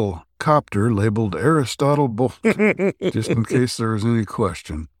into a little copter labeled Aristotle Bolt, just in case there was any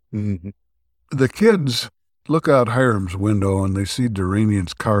question. The kids look out Hiram's window and they see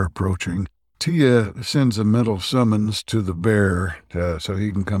Duranian's car approaching. Tia sends a mental summons to the bear so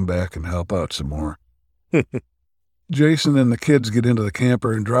he can come back and help out some more. Jason and the kids get into the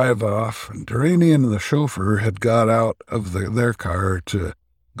camper and drive off. And Duranian and the chauffeur had got out of their car to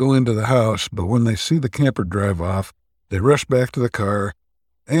go into the house, but when they see the camper drive off, they rush back to the car,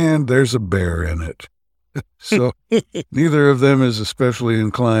 and there's a bear in it. So neither of them is especially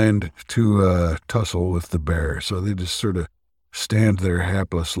inclined to tussle with the bear, so they just sort of stand there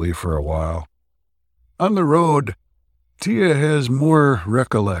haplessly for a while. On the road, Tia has more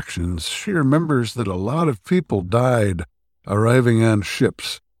recollections. She remembers that a lot of people died arriving on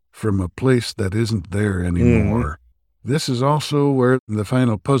ships from a place that isn't there anymore. This is also where the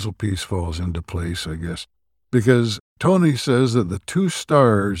final puzzle piece falls into place, I guess, because Tony says that the 2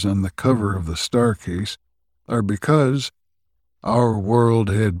 stars on the cover of the star case are because our world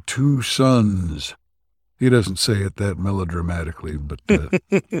had 2 suns. He doesn't say it that melodramatically, but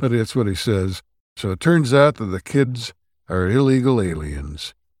that's what he says. So it turns out that the kids are illegal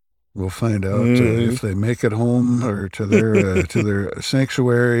aliens. We'll find out if they make it home or to their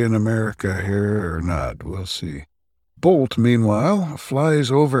sanctuary in America here or not. We'll see. Bolt, meanwhile, flies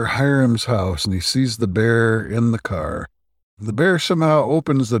over Hiram's house and he sees the bear in the car. The bear somehow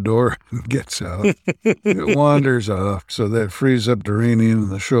opens the door and gets out. It wanders off, so that frees up Duranian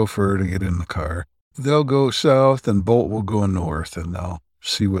and the chauffeur to get in the car. They'll go south and Bolt will go north, and they'll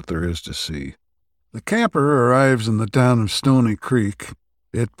see what there is to see. The camper arrives in the town of Stony Creek.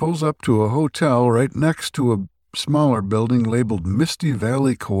 It pulls up to a hotel right next to a smaller building labeled Misty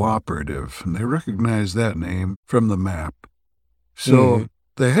Valley Cooperative, and they recognize that name from the map. So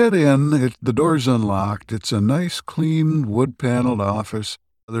they head in. The door's unlocked. It's a nice, clean, wood-paneled office.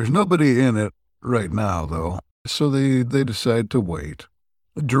 There's nobody in it right now, though, so they decide to wait.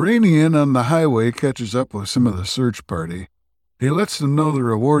 Duranian on the highway catches up with some of the search party, He lets them know the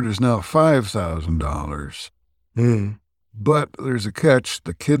reward is now $5,000. But there's a catch.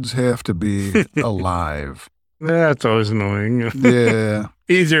 The kids have to be alive. That's always annoying. Yeah.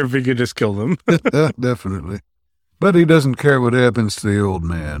 Easier if we could just kill them. Definitely. But he doesn't care what happens to the old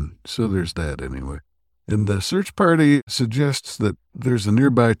man. So there's that anyway. And the search party suggests that there's a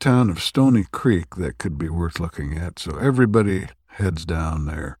nearby town of Stony Creek that could be worth looking at. So everybody heads down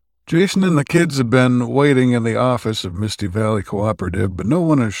there. Jason and the kids have been waiting in the office of Misty Valley Cooperative, but no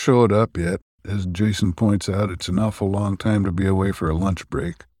one has showed up yet. As Jason points out, it's an awful long time to be away for a lunch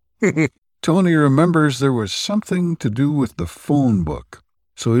break. Tony remembers there was something to do with the phone book.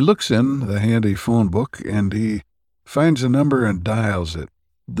 So he looks in the handy phone book and he finds a number and dials it.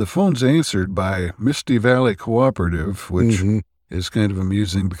 The phone's answered by Misty Valley Cooperative, which is kind of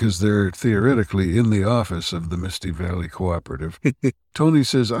amusing because they're theoretically in the office of the Misty Valley Cooperative. Tony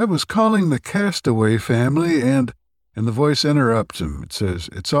says, "I was calling the Castaway family," and the voice interrupts him. It says,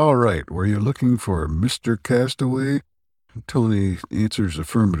 "It's all right. Were you looking for Mr. Castaway?" Tony answers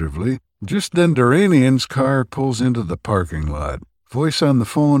affirmatively. Just then Duranian's car pulls into the parking lot. Voice on the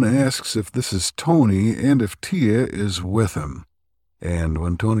phone asks if this is Tony and if Tia is with him. And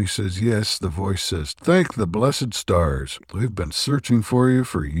when Tony says yes, the voice says, "Thank the blessed stars. We've been searching for you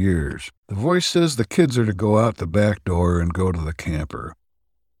for years." The voice says the kids are to go out the back door and go to the camper.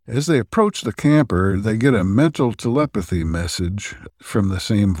 As they approach the camper, they get a mental telepathy message from the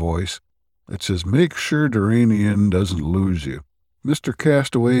same voice. It says, "Make sure Duranian doesn't lose you." Mr.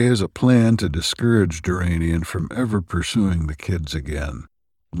 Castaway has a plan to discourage Duranian from ever pursuing the kids again.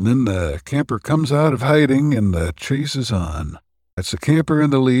 And then the camper comes out of hiding and the chase is on. It's the camper in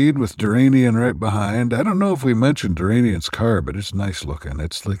the lead with Duranian right behind. I don't know if we mentioned Duranian's car, but it's nice looking.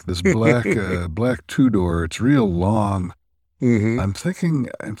 It's like this black two-door. It's real long. I'm thinking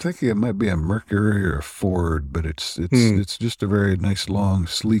it might be a Mercury or a Ford, but it's just a very nice, long,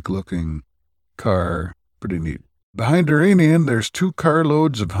 sleek-looking car. Pretty neat. Behind Duranian, there's 2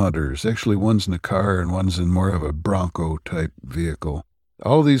 carloads of hunters. Actually, one's in a car and one's in more of a Bronco-type vehicle.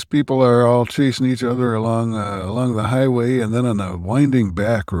 All these people are all chasing each other along the highway and then on a winding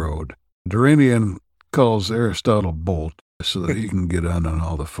back road. Duranian calls Aristotle Bolt so that he can get on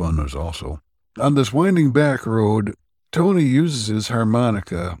all the fun also. On this winding back road, Tony uses his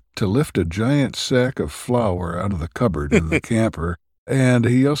harmonica to lift a giant sack of flour out of the cupboard in the camper, and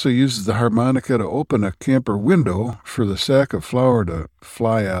he also uses the harmonica to open a camper window for the sack of flour to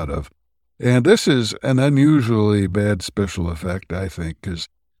fly out of. And this is an unusually bad special effect, I think, because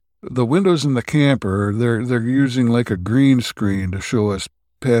the windows in the camper, they're using like a green screen to show us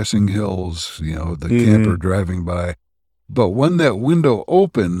passing hills, the camper driving by. But when that window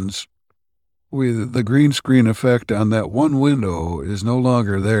opens, the green screen effect on that one window is no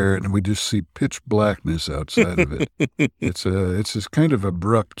longer there, and we just see pitch blackness outside of it. It's just kind of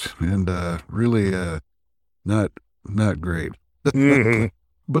abrupt and really not great.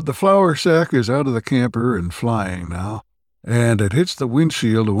 But the flour sack is out of the camper and flying now, and it hits the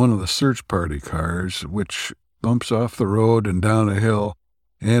windshield of one of the search party cars, which bumps off the road and down a hill,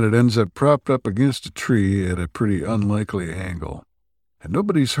 and it ends up propped up against a tree at a pretty unlikely angle. And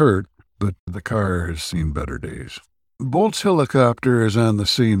nobody's hurt, but the car has seen better days. Bolt's helicopter is on the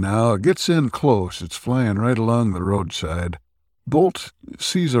scene now. It gets in close. It's flying right along the roadside. Bolt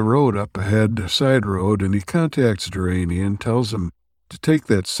sees a road up ahead, a side road, and he contacts Duranian, tells him to take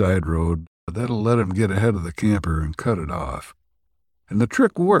that side road. That'll let him get ahead of the camper and cut it off. And the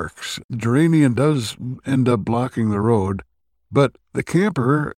trick works. Duranian does end up blocking the road, but the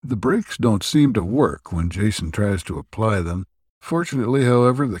camper, the brakes don't seem to work when Jason tries to apply them. Fortunately,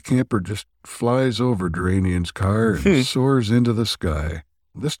 however, the camper just flies over Duranian's car and soars into the sky.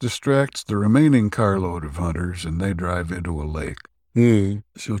 This distracts the remaining carload of hunters, and they drive into a lake.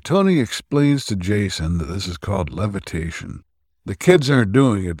 So Tony explains to Jason that this is called levitation. The kids aren't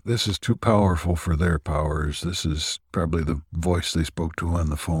doing it. This is too powerful for their powers. This is probably the voice they spoke to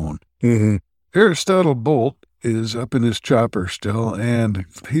on the phone. Aristotle Bolt is up in his chopper still, and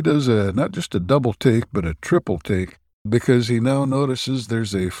he does not just a double take, but a triple take, because he now notices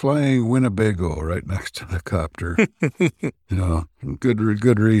there's a flying Winnebago right next to the copter.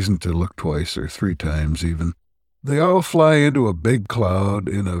 Good reason to look twice or 3 times even. They all fly into a big cloud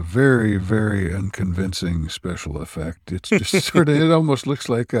in a very, very unconvincing special effect. It's just it almost looks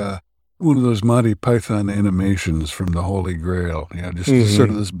like one of those Monty Python animations from the Holy Grail. Sort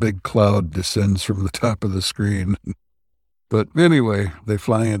of this big cloud descends from the top of the screen. But anyway, they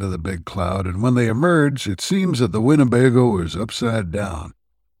fly into the big cloud, and when they emerge, it seems that the Winnebago is upside down.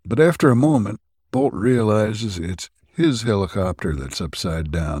 But after a moment, Bolt realizes it's his helicopter that's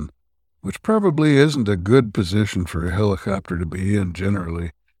upside down. which probably isn't a good position for a helicopter to be in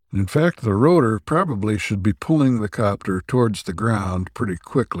generally. In fact, the rotor probably should be pulling the copter towards the ground pretty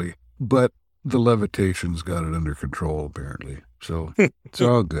quickly, but the levitation's got it under control, apparently. So it's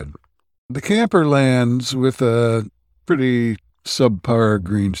all good. The camper lands with a pretty subpar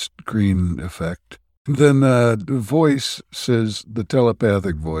green screen effect. Then the voice says, the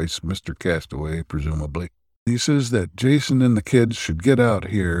telepathic voice, Mr. Castaway, presumably, he says that Jason and the kids should get out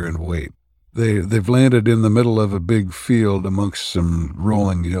here and wait. They've landed in the middle of a big field amongst some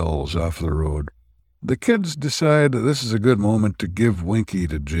rolling hills off the road. The kids decide that this is a good moment to give Winky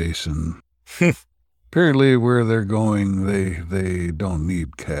to Jason. Apparently where they're going, they don't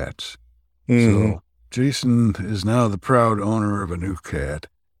need cats. So Jason is now the proud owner of a new cat.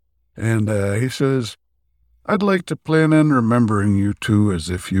 And he says, I'd like to plan on remembering you two as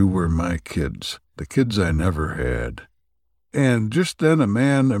if you were my kids, the kids I never had. And just then a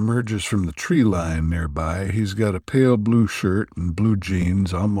man emerges from the tree line nearby. He's got a pale blue shirt and blue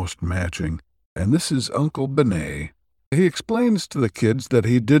jeans almost matching. And this is Uncle Benet. He explains to the kids that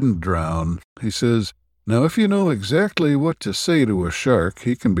he didn't drown. He says, now if you know exactly what to say to a shark,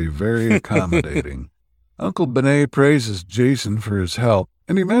 he can be very accommodating. Uncle Benet praises Jason for his help,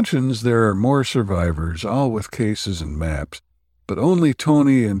 and he mentions there are more survivors, all with cases and maps, but only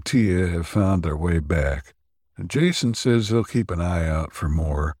Tony and Tia have found their way back. And Jason says he'll keep an eye out for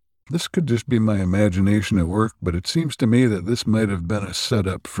more. This could just be my imagination at work, but it seems to me that this might have been a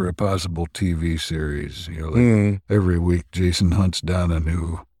setup for a possible TV series. Every week Jason hunts down a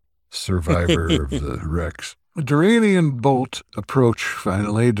new survivor of the wrecks. Durrani and Bolt approach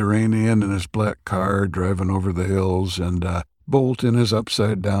finally. Durrani in his black car driving over the hills, and Bolt in his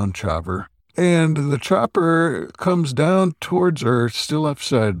upside-down chopper. And the chopper comes down towards Earth, still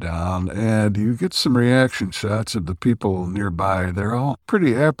upside down, and you get some reaction shots of the people nearby. They're all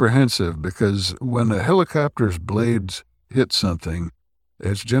pretty apprehensive because when a helicopter's blades hit something,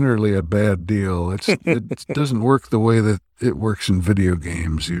 it's generally a bad deal. It doesn't work the way that it works in video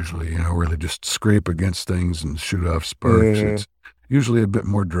games usually, where they just scrape against things and shoot off sparks. It's usually a bit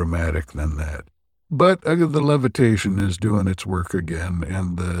more dramatic than that. But the levitation is doing its work again,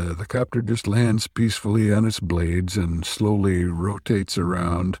 and the copter just lands peacefully on its blades and slowly rotates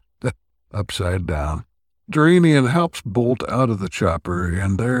around, upside down. Durrani helps Bolt out of the chopper,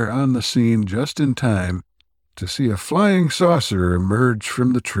 and they're on the scene just in time to see a flying saucer emerge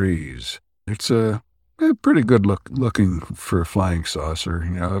from the trees. It's a pretty good looking for a flying saucer.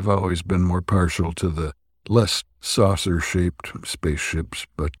 I've always been more partial to the less saucer-shaped spaceships,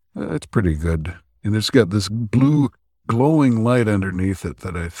 but it's pretty good. And it's got this blue glowing light underneath it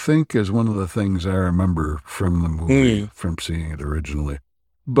that I think is one of the things I remember from the movie, from seeing it originally.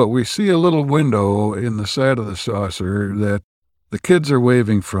 But we see a little window in the side of the saucer that the kids are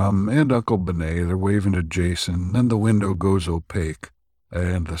waving from, and Uncle Benet. They're waving to Jason. Then the window goes opaque,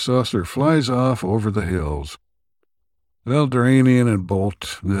 and the saucer flies off over the hills. Well, Durrani and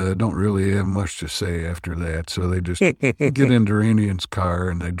Bolt don't really have much to say after that, so they just get in Durrani's car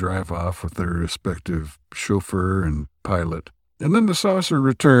and they drive off with their respective chauffeur and pilot. And then the saucer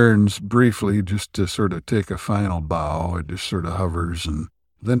returns briefly just to sort of take a final bow. It just sort of hovers and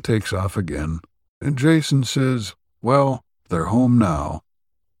then takes off again. And Jason says, well, they're home now.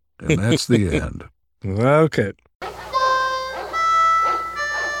 And that's the end. Okay.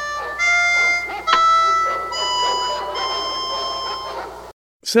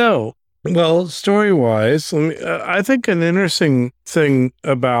 So, well, story-wise, I think an interesting thing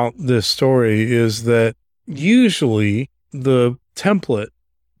about this story is that usually the template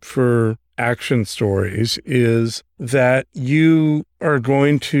for action stories is that you are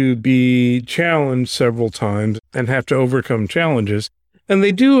going to be challenged several times and have to overcome challenges. And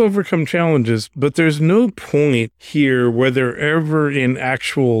they do overcome challenges, but there's no point here where they're ever in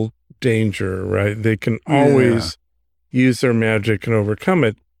actual danger, right? They can always use their magic and overcome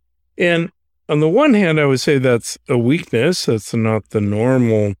it. And on the one hand, I would say that's a weakness. That's not the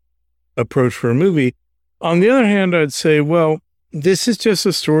normal approach for a movie. On the other hand, I'd say, well, this is just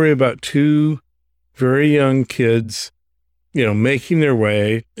a story about two very young kids, making their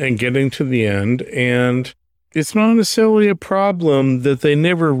way and getting to the end. And it's not necessarily a problem that they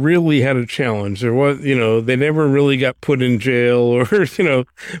never really had a challenge. There was, they never really got put in jail or,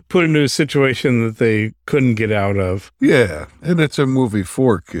 put into a situation that they couldn't get out of. Yeah. And it's a movie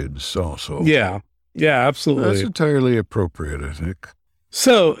for kids also. Yeah. Yeah, absolutely. That's entirely appropriate, I think.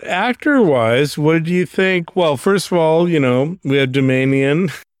 So actor-wise, what do you think? Well, first of all, we had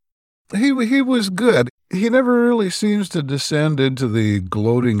Doumanian. He was good. He never really seems to descend into the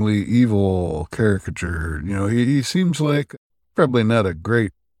gloatingly evil caricature. He seems like probably not a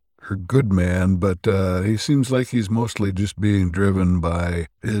great good man, but he seems like he's mostly just being driven by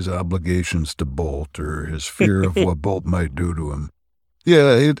his obligations to Bolt or his fear of what Bolt might do to him.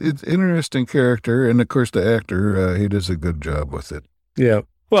 Yeah, it's interesting character, and of course the actor, he does a good job with it. Yeah.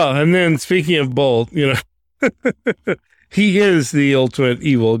 Well, and then speaking of Bolt, he is the ultimate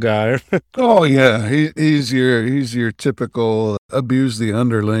evil guy. Oh yeah, he's your typical abuse the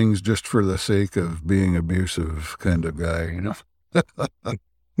underlings just for the sake of being abusive kind of guy,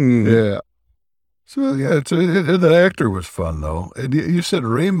 Yeah. So yeah, the actor was fun though. And you said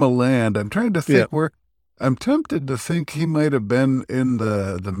Ray Milland. I'm trying to think where. I'm tempted to think he might have been in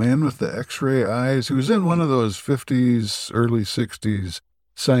the Man with the X-ray Eyes. He was in one of those 50s, early 60s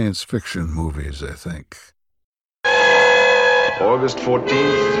science fiction movies, I think. August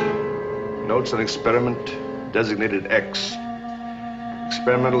 14th. Notes on experiment designated X.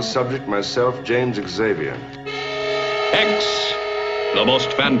 Experimental subject, myself, James Xavier. X, the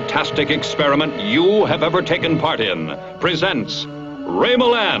most fantastic experiment you have ever taken part in, presents Ray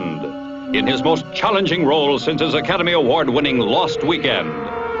Milland in his most challenging role since his Academy Award-winning Lost Weekend.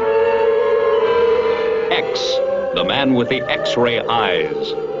 X, the man with the X-ray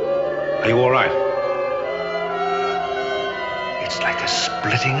eyes. Are you all right? It's like a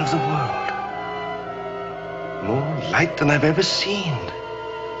splitting of the world. More light than I've ever seen.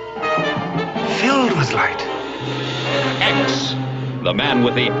 Filled with light. X, the man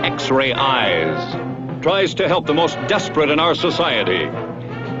with the X-ray eyes, tries to help the most desperate in our society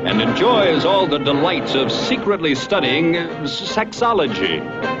and enjoys all the delights of secretly studying sexology.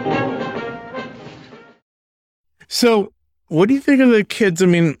 So, what do you think of the kids? I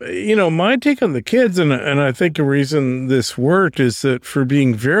mean, my take on the kids, and I think the reason this worked is that for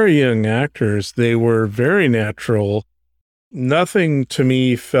being very young actors, they were very natural. Nothing to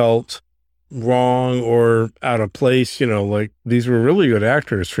me felt wrong or out of place, like these were really good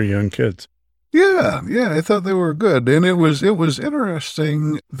actors for young kids. Yeah, I thought they were good. And it was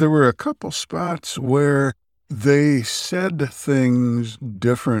interesting. There were a couple spots where they said things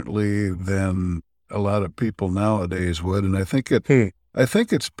differently than a lot of people nowadays would. And I think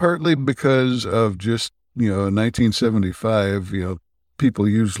it's partly because of just, 1975, people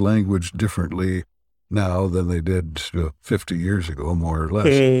use language differently now than they did 50 years ago, more or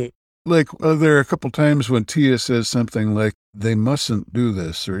less. Like there are a couple times when Tia says something like, they mustn't do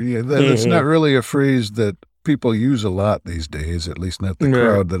this, or that's not really a phrase that people use a lot these days, at least not the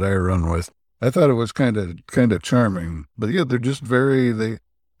crowd that I run with. I thought it was kind of charming, but yeah, they're just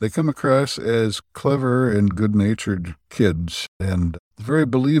they come across as clever and good-natured kids and very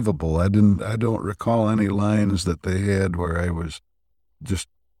believable. I don't recall any lines that they had where I was just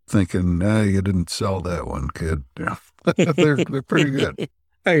thinking, you didn't sell that one, kid. Yeah. They're pretty good.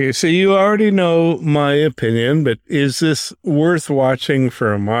 Okay, so you already know my opinion, but is this worth watching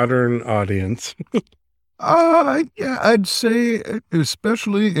for a modern audience? Yeah, I'd say,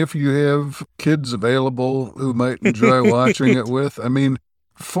 especially if you have kids available who might enjoy watching it with. I mean,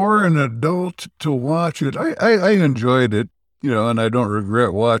 for an adult to watch it, I enjoyed it, and I don't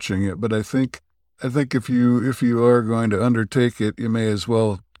regret watching it. But I think if you are going to undertake it, you may as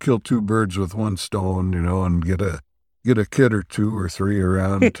well kill two birds with one stone, and get a kid or two or three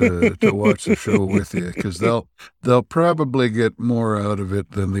around to watch the show with you, because they'll probably get more out of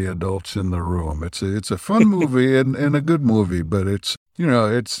it than the adults in the room. It's a fun movie and a good movie, but it's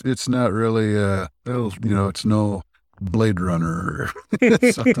not really it's no Blade Runner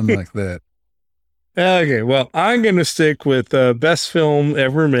or something like that. Okay, well, I'm going to stick with best film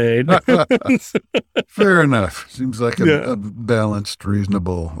ever made. Fair enough. Seems like a balanced,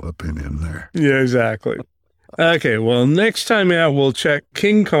 reasonable opinion there. Yeah, exactly. Okay, well, next time out, we'll check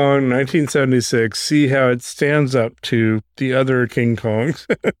King Kong 1976, see how it stands up to the other King Kongs.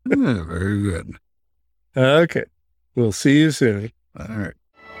 Yeah, very good. Okay, we'll see you soon. All right.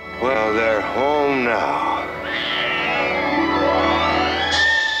 Well, they're home now.